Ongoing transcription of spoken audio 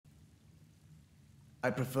I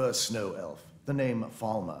prefer Snow Elf. The name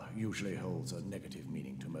Falmer usually holds a negative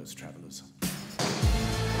meaning to most travelers.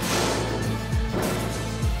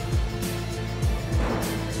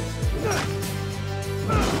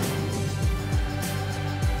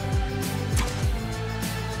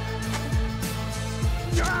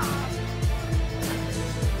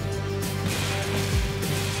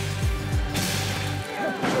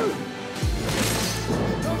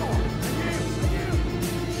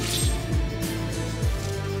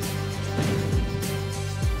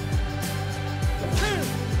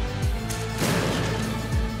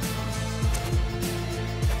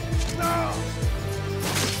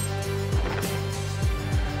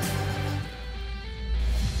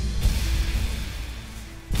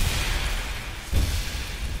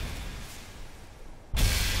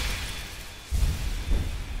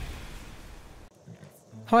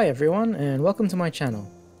 Hi everyone, and welcome to my channel.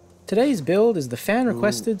 Today's build is the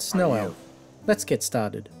fan-requested Snow Elf. Let's get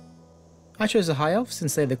started. I chose a High Elf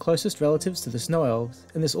since they're the closest relatives to the Snow Elves,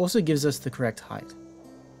 and this also gives us the correct height.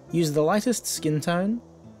 Use the lightest skin tone,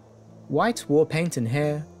 white war paint and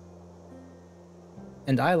hair,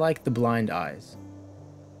 and I like the blind eyes.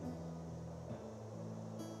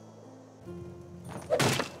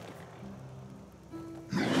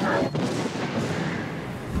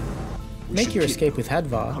 Make your escape with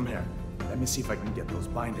Hadvar. Come here. Let me see if I can get those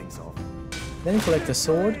bindings off. Then collect a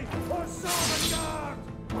sword,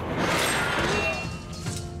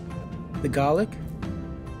 the garlic,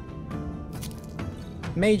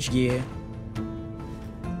 mage gear,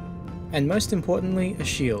 and most importantly, a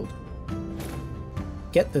shield.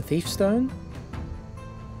 Get the thief stone,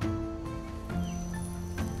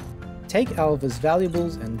 take Alva's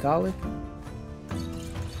valuables and garlic,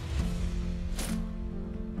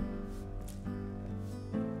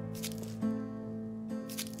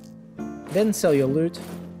 then sell your loot,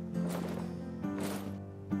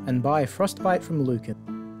 and buy Frostbite from Lucan.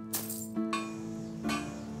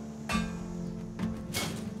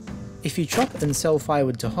 If you chop and sell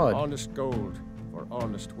firewood to Hod, honest gold for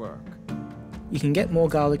honest work, you can get more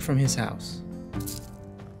garlic from his house.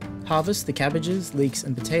 Harvest the cabbages, leeks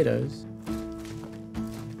and potatoes,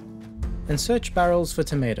 and search barrels for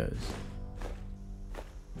tomatoes.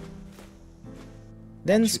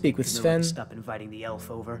 Then speak with Sven, Stop inviting the elf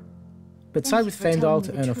over. but side with Faendal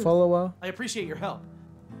to earn a follower, I appreciate your help.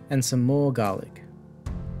 and some more garlic.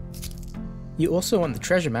 You also want the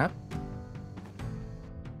treasure map,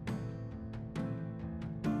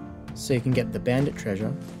 so you can get the bandit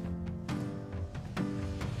treasure,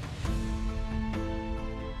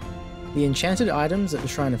 the enchanted items at the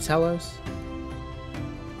Shrine of Talos,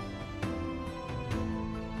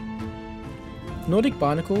 Nordic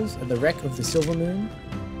barnacles at the wreck of the Silver Moon,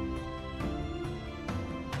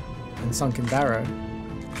 and Sunken Barrow,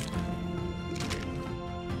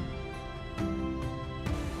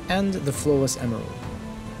 and the Flawless Emerald.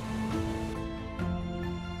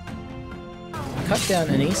 Cut down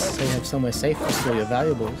Anise so you have somewhere safe to store your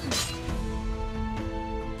valuables.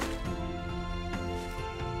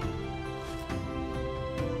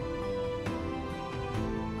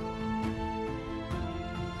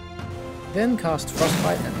 Then cast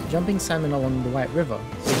Frostbite at the jumping salmon along the White River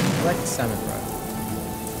so you can collect salmon roe.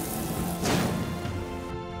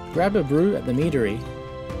 Grab a brew at the meadery,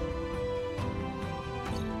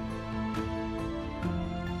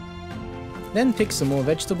 then pick some more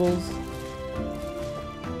vegetables,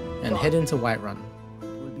 and head into Whiterun.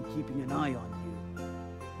 We'll be keeping an eye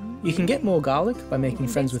on you. You can get more garlic by making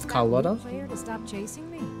friends with Carlotta, Player to stop chasing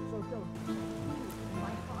me.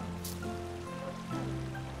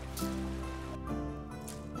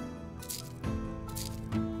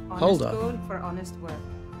 Holder, Honest gold for honest work.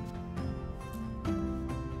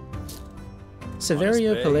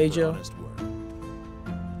 Severia Pelagia,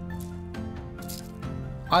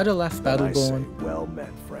 Idolaf I say, Battleborn, well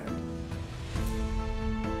met, friend.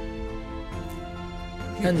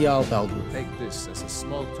 and Jarl Balgruuf. take this as a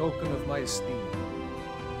small token of my esteem.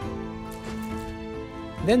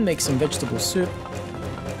 Then make some vegetable soup,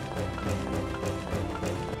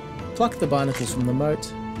 pluck the barnacles from the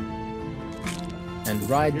moat, and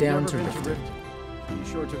ride down to Riften. Be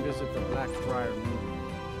sure to visit the Blackfriar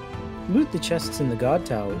Moon. Loot the chests in the guard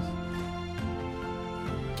towers,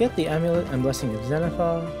 get the amulet and blessing of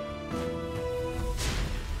Zenithar,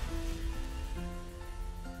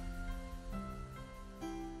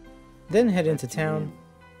 then head into town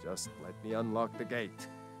Just let me unlock the gate.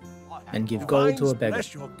 and give gold to a beggar.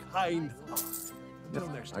 Bless your kind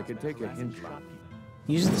heart. I can take a hint from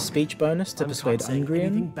you. Use the speech bonus to I'm persuade not saying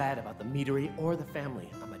anything Ungrian, bad about the meadery or the family.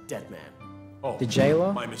 I'm a dead man. Oh, the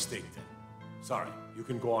jailer, my mistake then. Sorry, you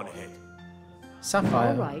can go on ahead.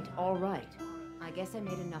 sapphire, All right. I guess I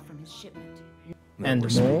made enough from his shipment. and we're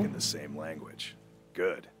more. speaking the same language.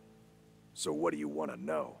 Good. So what do you want to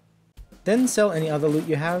know? Then sell any other loot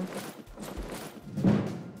you have.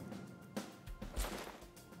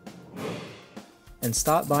 And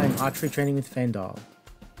start buying archery training with Feindal.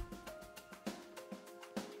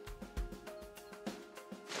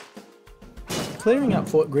 Clearing out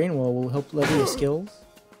Fort Greenwall will help level your skills.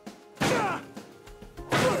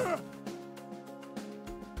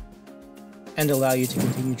 And allow you to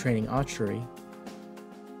continue training archery,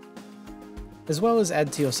 as well as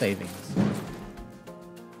add to your savings.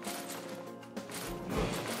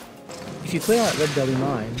 If you clear out Red Belly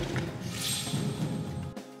Mine,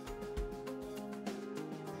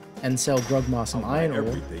 and sell Grogmass and Iron Ore,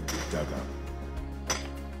 Everything you dug up.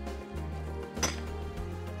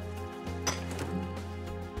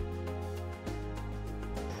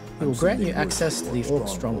 it will grant you access to the Orc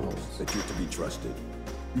strongholds. That you're to be trusted.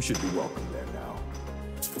 You should be welcome there now.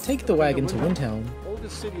 Take the wagon to Windhelm,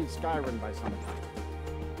 Oldest city in Skyrim by some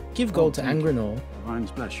time. give gold to Angranor,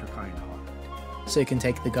 Divines bless your kind heart. so you can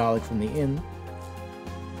take the garlic from the inn,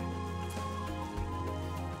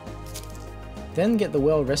 then get the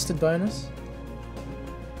well-rested bonus,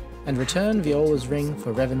 and return Viola's ring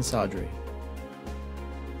for Revan Sardry.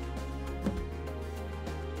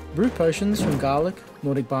 Brew potions from garlic,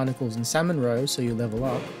 Nordic barnacles, and salmon roe so you level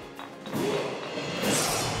up.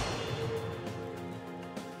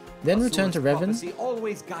 Then return to Revan Prophecy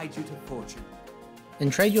always guides you to fortune.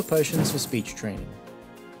 and trade your potions for speech training.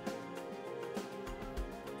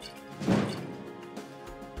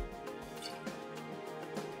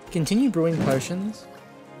 Continue brewing potions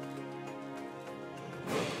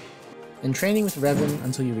and training with Revan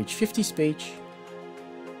until you reach 50 speech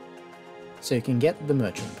so you can get the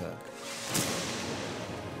merchant perk.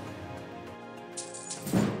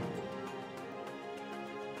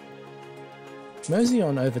 Mosey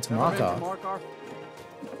on over to Ever been Markarth, Markarth?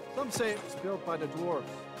 Some say it was built by the dwarves.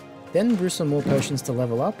 then brew some more potions to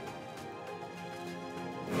level up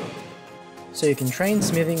so you can train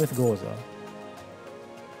smithing with Gorza.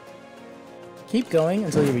 Keep going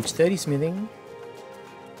until you reach 30 smithing,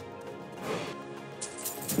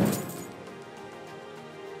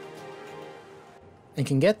 and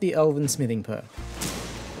can get the Elven smithing perk.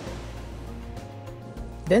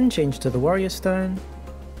 Then change to the Warrior Stone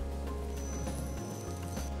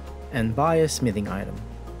and buy a smithing item.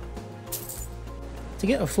 To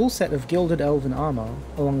get a full set of gilded elven armor,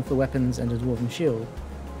 along with the weapons and a dwarven shield,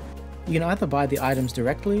 you can either buy the items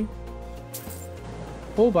directly,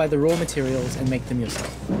 or buy the raw materials and make them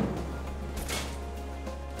yourself.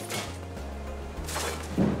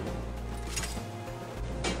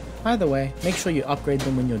 Either way, make sure you upgrade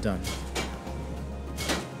them when you're done.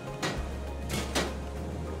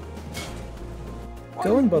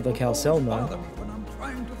 Go and bother Cal Selma, When I'm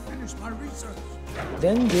trying to finish my research.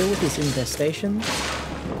 then deal with this infestation,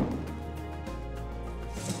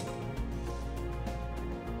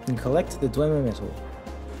 and collect the Dwemer metal.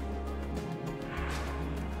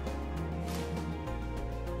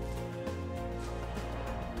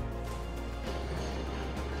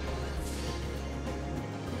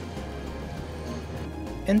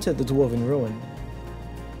 Enter the Dwarven Ruin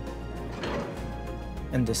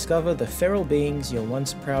and discover the feral beings your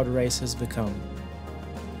once proud race has become.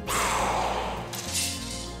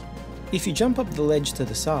 If you jump up the ledge to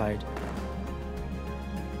the side,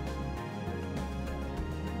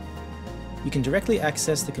 you can directly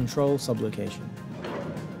access the control sublocation.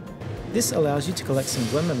 This allows you to collect some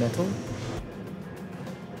Dwemer metal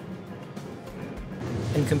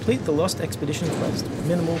and complete the Lost Expedition quest with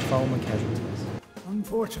minimal Falmer casualties.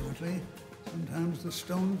 Unfortunately, sometimes the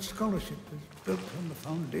stone of scholarship is built on the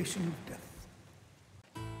foundation of death.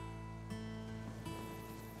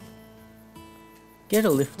 Get a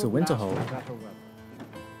lift to Winterhold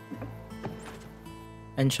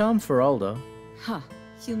and charm Feralda, Huh.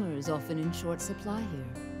 Humor is often in short supply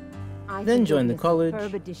here. I Then think join you'll the be a college.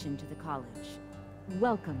 superb addition to the college.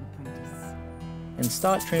 Welcome, apprentice. and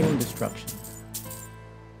start training destruction.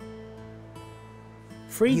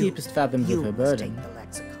 Free Deepest Fathoms of her burden, Take the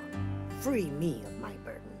lexicon. Free me of my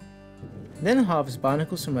burden. then harvest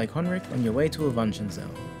barnacles from Lake Honric on your way to a Vunchensel.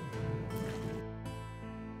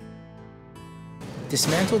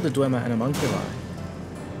 Dismantle the Dwemer and Homunculi.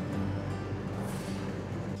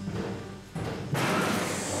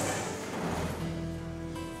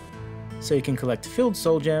 So you can collect filled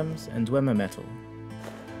soul gems and Dwemer metal.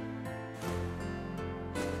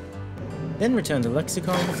 Then return to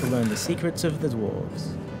Lexicon to learn the secrets of the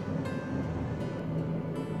dwarves.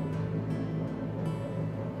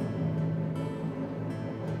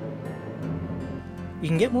 You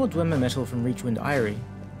can get more Dwemer metal from Reachwind Eyrie,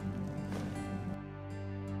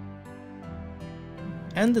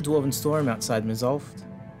 and the Dwarven storeroom outside Mizolft,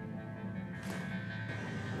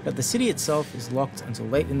 but the city itself is locked until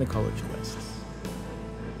late in the college quests.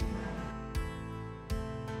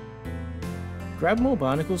 Grab more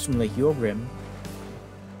barnacles from Lake Yorgrim,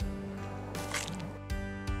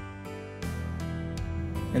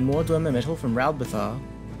 and more Dwemer metal from Ralbathar,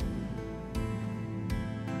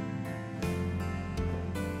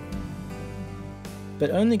 but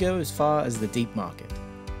only go as far as the Deep Market.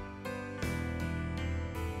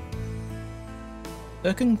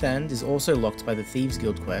 Erkenthand is also locked by the Thieves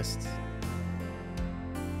Guild quests,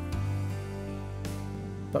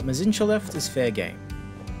 but Mazinchaleft is fair game.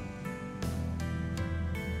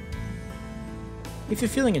 If you're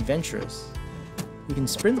feeling adventurous, you can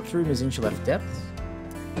sprint through Mazinchaleft depths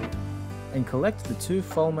and collect the 2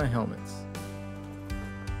 Falmer helmets.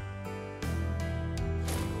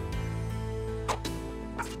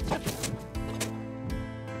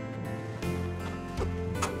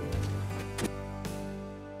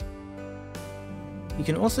 You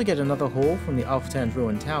can also get another haul from the Alftand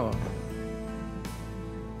Ruin Tower,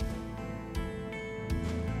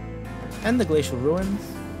 and the Glacial Ruins,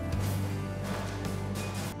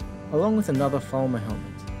 along with another Falmer helmet.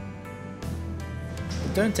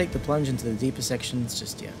 But don't take the plunge into the deeper sections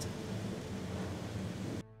just yet.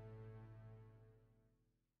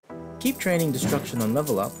 Keep training Destruction on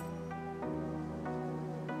level up,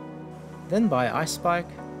 then buy Ice Spike,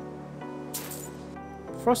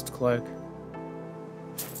 Frost Cloak,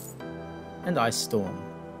 and Ice Storm.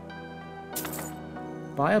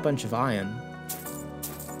 Buy a bunch of iron,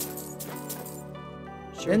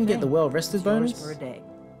 then get the Well Rested bonus, For a day.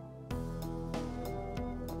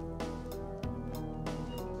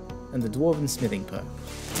 and the Dwarven Smithing perk.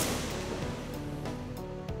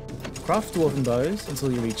 Craft Dwarven bows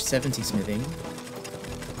until you reach 70 smithing,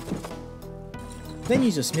 then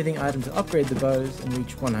use your smithing item to upgrade the bows and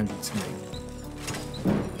reach 100 smithing.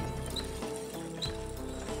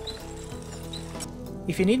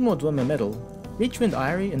 If you need more Dwemer metal, Reachwind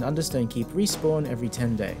Eyrie and Understone Keep respawn every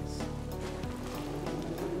 10 days.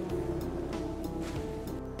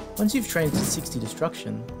 Once you've trained to 60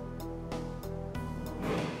 Destruction,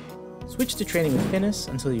 switch to training with Finis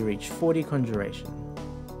until you reach 40 Conjuration.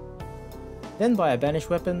 Then buy a Banish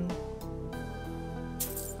weapon,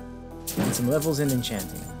 and some levels in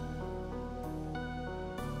Enchanting.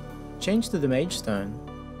 Change to the Mage Stone,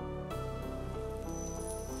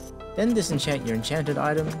 then disenchant your enchanted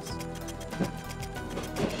items,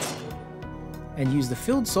 and use the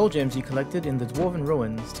filled soul gems you collected in the Dwarven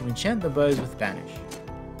Ruins to enchant the bows with Banish.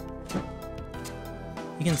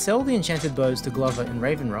 You can sell the enchanted bows to Glover in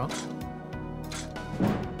Raven Rock,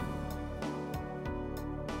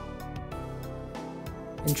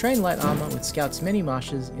 and train light armor with Scout's Many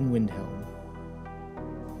Marshes in Windhelm.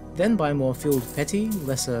 Then buy more filled petty,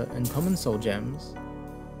 lesser, and common soul gems,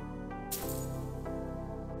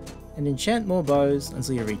 and enchant more bows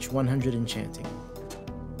until you reach 100 enchanting.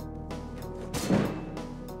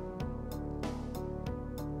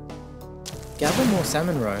 Gather more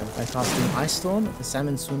Salmon Roe by casting Ice Storm at the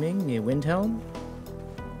Salmon Swimming near Windhelm,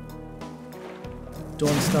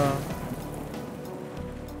 Dawnstar,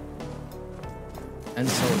 and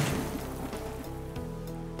Solitude.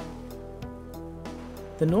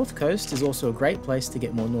 The North Coast is also a great place to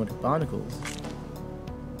get more Nordic barnacles,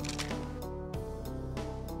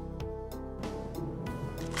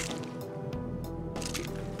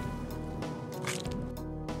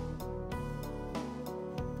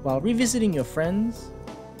 while revisiting your friends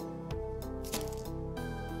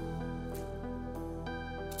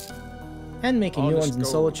and making new ones in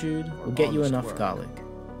Solitude will get you enough garlic.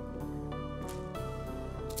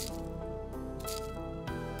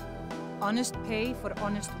 Honest pay for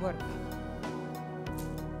honest work.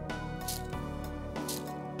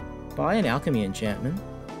 Buy an alchemy enchantment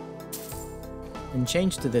and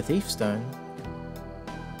change to the Thief Stone.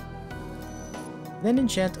 Then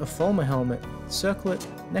enchant a Falmer helmet, circlet,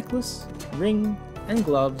 necklace, ring, and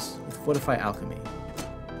gloves with Fortify Alchemy.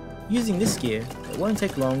 Using this gear, it won't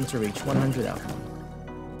take long to reach 100 alchemy.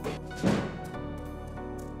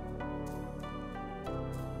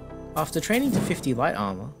 After training to 50 light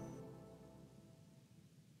armor,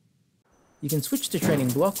 you can switch to training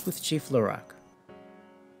block with Chief Lorak.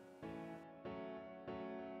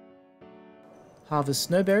 Harvest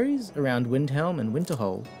snowberries around Windhelm and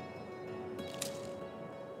Winterhold.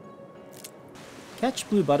 Catch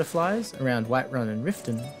blue butterflies around Whiterun and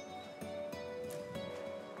Riften.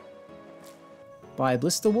 Buy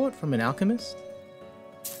Blisterwort from an alchemist.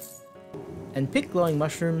 And pick glowing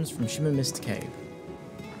mushrooms from Shimmer Mist Cave.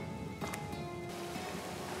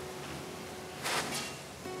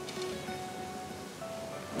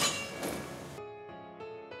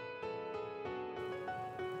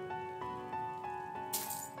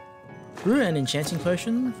 Brew an enchanting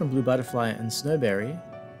potion from Blue Butterfly and Snowberry,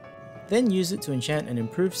 then use it to enchant an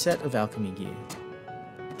improved set of alchemy gear.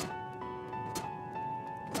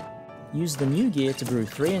 Use the new gear to brew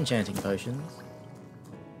 3 enchanting potions,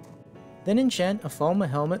 then enchant a Falmer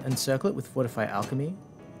helmet and circlet with Fortify Alchemy,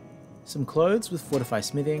 some clothes with Fortify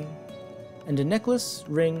Smithing, and a necklace,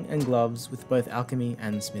 ring, and gloves with both alchemy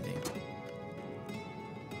and smithing.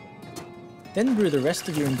 Then brew the rest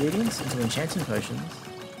of your ingredients into enchanting potions,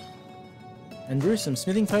 and brew some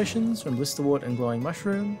smithing potions from Blisterwort and Glowing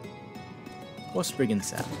Mushroom, or Spriggan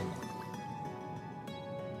Sap.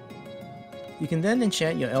 You can then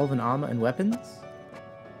enchant your elven armor and weapons,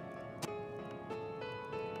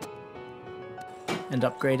 and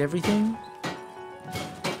upgrade everything,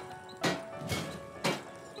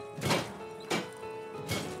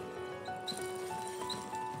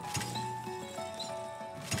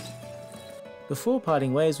 before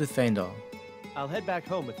parting ways with Faendal. I'll head back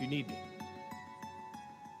home if you need me.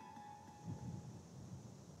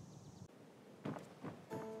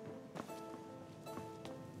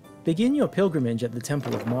 Begin your pilgrimage at the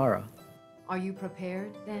Temple of Mara. Are you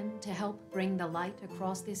prepared, then, to help bring the light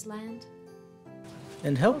across this land?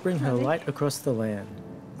 And help bring her light across the land.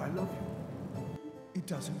 I love you. It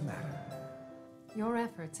doesn't matter. Your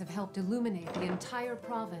efforts have helped illuminate the entire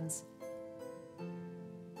province.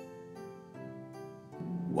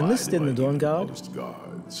 Enlist in the Dawn Guard,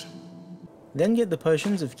 then get the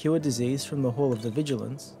potions of Cure Disease from the Hall of the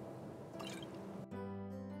Vigilance,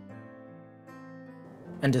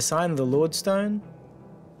 and assign the Lordstone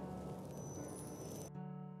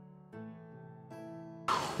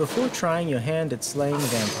before trying your hand at slaying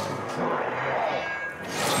vampires.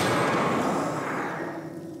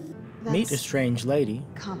 Meet a strange lady,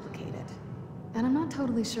 complicated, and I'm not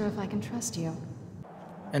totally sure if I can trust you.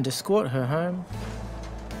 And escort her home.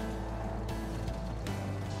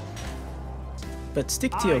 But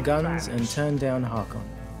stick to your guns and turn down Harkon.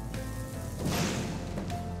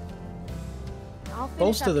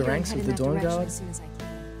 Bolster the ranks of the Dawn Guard.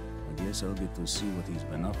 I guess I'll get to see what he's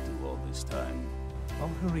been up to all this time.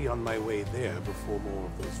 I'll hurry on my way there before more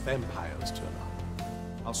of those vampires turn up.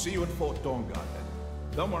 I'll see you at Fort Dawnguard then.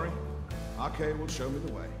 Don't worry. Arcade will show me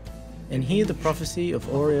the way. And hear the prophecy of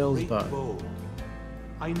Auriel's bow.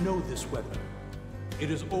 I know this weapon. It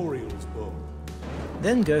is Auriel's bow.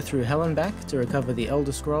 Then go through hell and back to recover the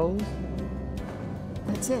Elder Scrolls.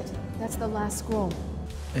 That's it. That's the last scroll.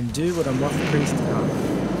 And do what a moth priest can't.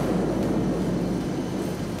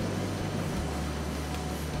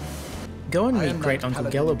 Go and meet Great Uncle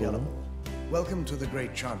Gelabor. Welcome to the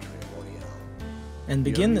Great Chantry of Auriel. And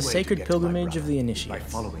begin the sacred pilgrimage of the Initiates. By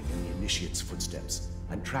following in the Initiates' footsteps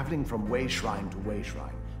and traveling from way shrine to way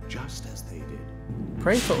shrine, just as they did.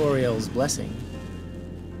 Pray for Auriel's blessing.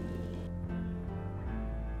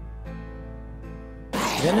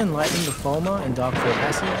 Then enlighten the Falmer in Darkfall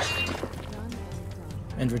Passage,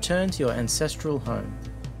 and return to your ancestral home.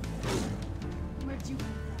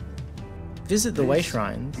 Visit the Way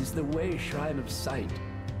Shrines. Is the Way Shrine of Sight.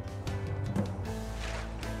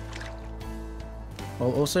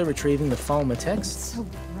 While also retrieving the Falmer text. It's so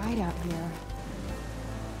bright out here.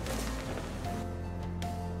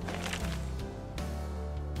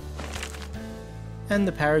 And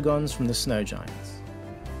the Paragons from the Snow Giants.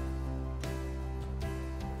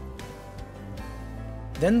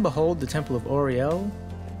 Then behold the Temple of Auriel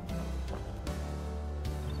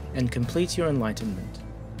and complete your enlightenment.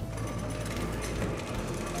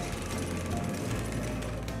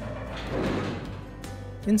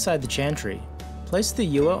 Inside the Chantry, place the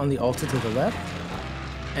ewer on the altar to the left,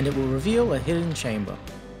 and it will reveal a hidden chamber.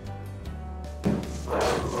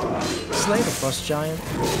 Slay the Frost Giant.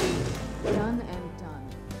 Done and done.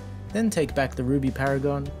 Then take back the Ruby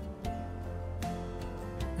Paragon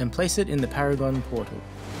and place it in the Paragon portal.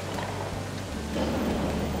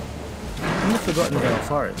 In the Forgotten Vale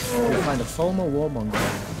Forest, you'll find a Falmer warmonger,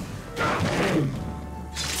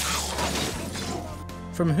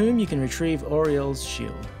 from whom you can retrieve Auriel's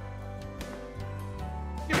shield.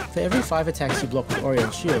 For every 5 attacks you block with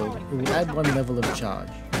Auriel's shield, it will add 1 level of charge.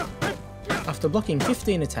 After blocking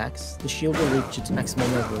 15 attacks, the shield will reach its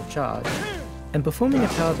maximum level of charge, and performing a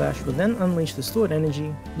Power Bash will then unleash the stored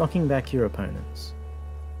energy, knocking back your opponents.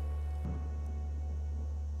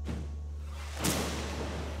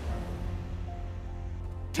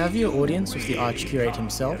 Have your audience with the Archcurate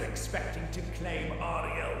himself. Expecting to claim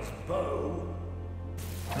Auriel's bow.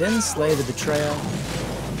 Then slay the Betrayer.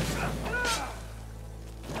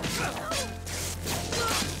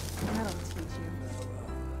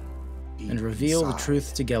 And reveal the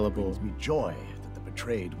truth to Gelabor. It brings me joy that the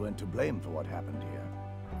betrayed weren't to blame for what happened here.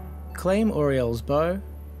 Claim Auriel's bow.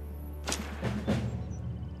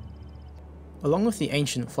 along with the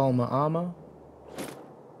Ancient Falmer armor,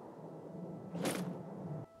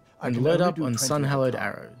 and load up on sun-hallowed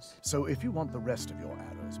arrows. So if you want the rest of your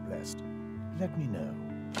arrows blessed, let me know.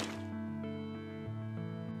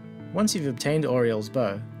 Once you've obtained Auriel's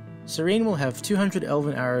bow, Serene will have 200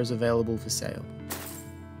 elven arrows available for sale.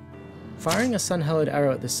 Firing a sun-hallowed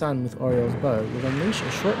arrow at the sun with Auriel's bow will unleash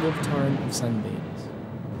a short-lived torrent of sunbeams.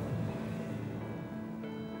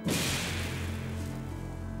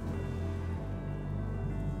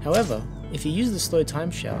 However, if you use the slow time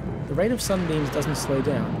shout, the rate of sunbeams doesn't slow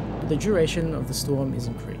down, but the duration of the storm is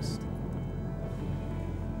increased.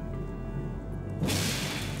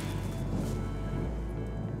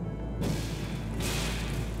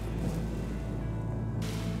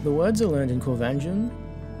 The words are learned in Corvanjund,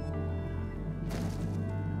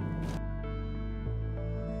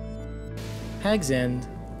 Hag's End,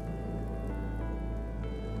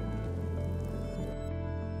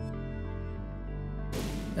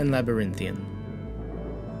 and Labyrinthian.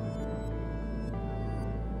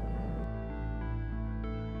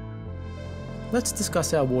 Let's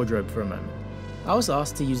discuss our wardrobe for a moment. I was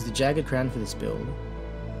asked to use the Jagged Crown for this build,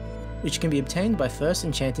 which can be obtained by first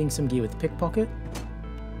enchanting some gear with Pickpocket,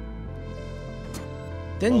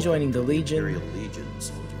 then joining the Legion,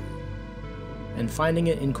 and finding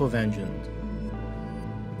it in Corvanjund.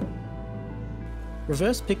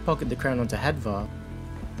 Reverse Pickpocket the crown onto Hadvar,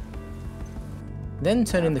 then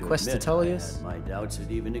turn in the quest to Tullius, My doubts it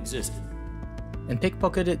even existed. and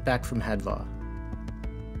pickpocket it back from Hadvar.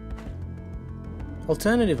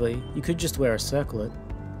 Alternatively, you could just wear a circlet.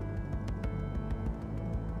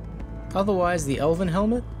 Otherwise, the Elven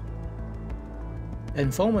helmet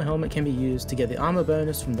and Falmer helmet can be used to get the armor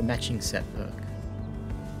bonus from the matching set perk.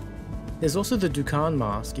 There's also the Dukan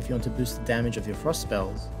mask if you want to boost the damage of your frost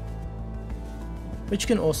spells, which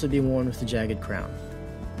can also be worn with the Jagged Crown.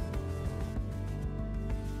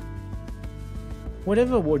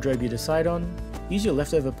 Whatever wardrobe you decide on, use your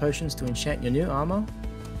leftover potions to enchant your new armor,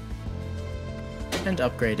 and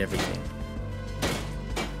upgrade everything.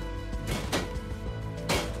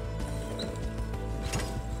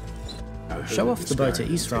 Show off the bow to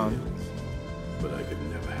Isran, but I could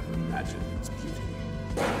never have imagined its beauty.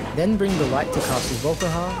 then bring the light to Castle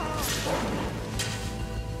Volkihar,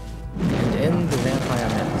 and end the vampire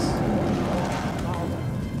menace.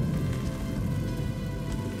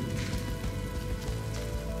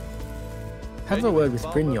 Have a word with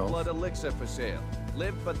Brynjolf. Blood elixir for sale.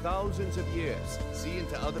 Live for thousands of years. See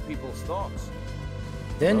into other people's thoughts.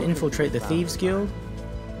 Then infiltrate the Thieves Guild,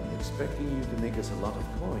 I'm expecting you to make us a lot of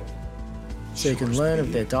coin. so you can learn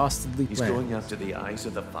of their dastardly He's plans. going after the eyes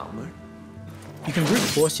of the Falmer? You can brute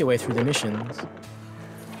force your way through the missions,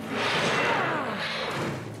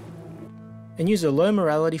 and use a low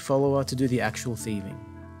morality follower to do the actual thieving.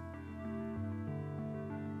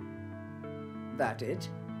 That it?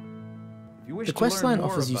 The questline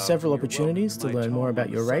offers you several opportunities to learn more about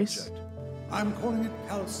your race, I'm calling it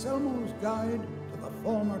Calcelmo's Guide to the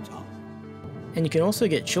Falmer Tongue. and you can also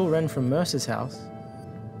get Chilren from Mercer's house,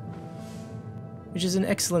 which is an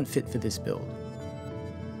excellent fit for this build.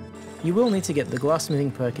 You will need to get the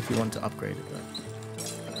glassmithing perk if you want to upgrade it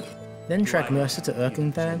though. Then track Mercer to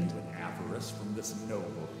Erkenthand,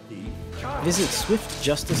 visit Swift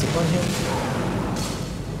Justice upon him,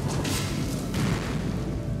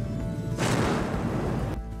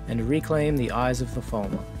 and reclaim the eyes of the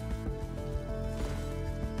Falmer.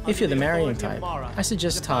 If you're the marrying type, I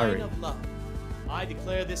suggest Tari. I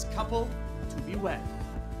declare this couple to be wed.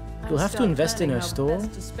 You'll have to invest in her store,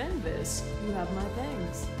 To spend this, you have my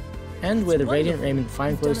thanks. and wear the Radiant Raiment You've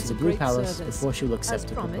fine done clothes us to the a Blue great Palace service. before she'll accept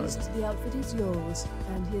As a promised, proposal. the outfit is yours,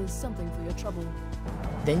 and here's something for your trouble.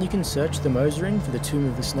 Then you can search the Mosering for the Tomb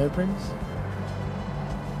of the Snow Prince.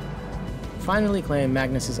 Finally claim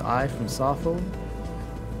Magnus's Eye from Sarfall.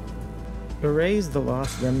 Erase the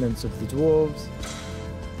last remnants of the dwarves.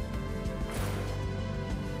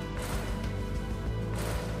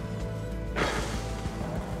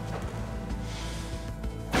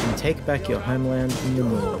 And take back your homeland in the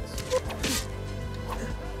Nords.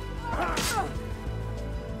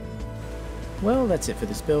 Well, that's it for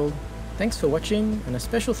this build. Thanks for watching, and a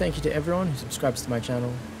special thank you to everyone who subscribes to my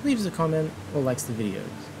channel, leaves a comment, or likes the videos.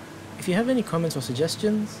 If you have any comments or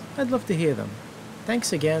suggestions, I'd love to hear them.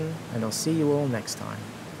 Thanks again, and I'll see you all next time.